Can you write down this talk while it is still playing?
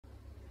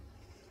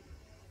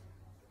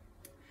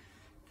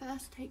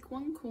First take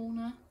one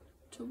corner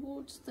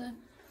towards the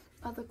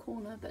other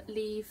corner, but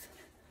leave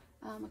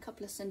a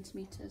couple of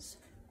centimetres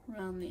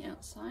around the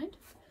outside.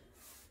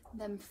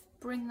 Then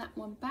bring that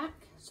one back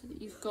so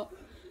that you've got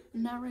a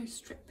narrow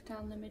strip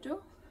down the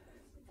middle.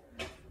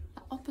 The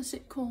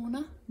opposite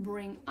corner,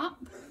 bring up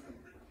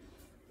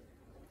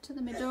to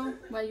the middle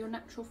where your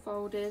natural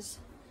fold is,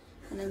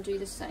 and then do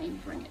the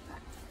same, bring it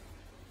back.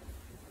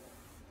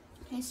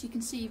 Okay, so you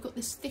can see you've got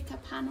this thicker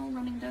panel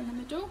running down the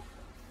middle.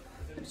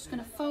 I'm just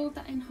going to fold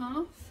that in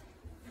half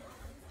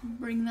and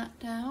bring that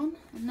down,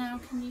 and now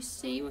can you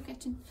see we're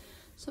getting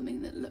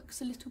something that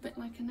looks a little bit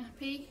like a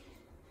nappy.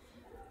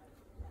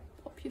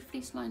 Pop your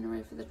fleece liner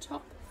over the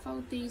top,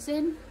 fold these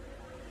in.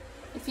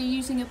 If you're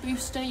using a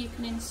booster, you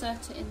can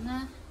insert it in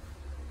there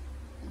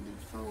and then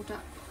fold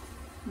up.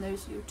 And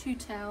those are your two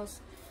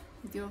tails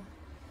with your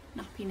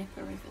nappy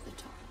nipper over the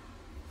top.